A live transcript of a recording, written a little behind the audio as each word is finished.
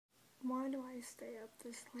Why do I stay up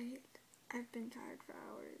this late? I've been tired for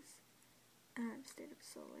hours, and I've stayed up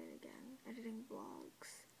so late again, editing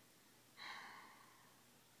vlogs.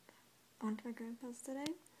 I went to my grandpa's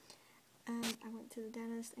today, and I went to the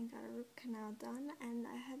dentist and got a root canal done, and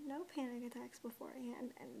I had no panic attacks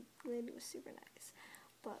beforehand, and the lady was super nice,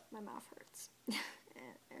 but my mouth hurts, and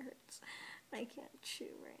it hurts. I can't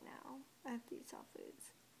chew right now. I have to eat soft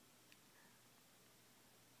foods.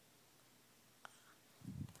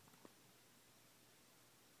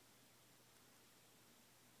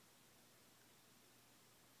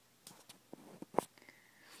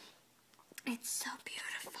 It's so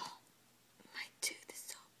beautiful. My tooth is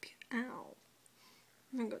so beautiful. Ow.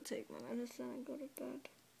 I'm gonna go take my medicine and go to bed.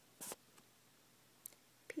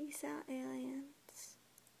 Peace out, aliens.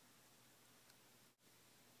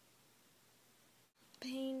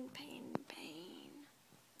 Pain, pain, pain.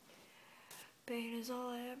 Pain is all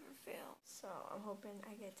I ever feel. So I'm hoping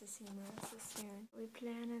I get to see Marissa soon. We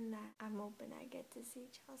planning that. I'm hoping I get to see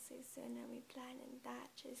Chelsea soon, and we planning that.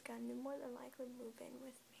 She's gonna more than likely move in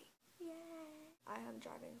with me. Yay! I have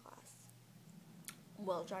driving class.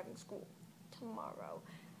 Well, driving school tomorrow.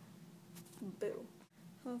 Boo.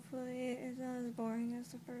 Hopefully it's not as boring as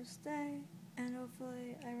the first day, and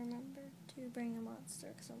hopefully I remember to bring a monster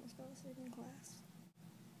because I almost fell asleep in class.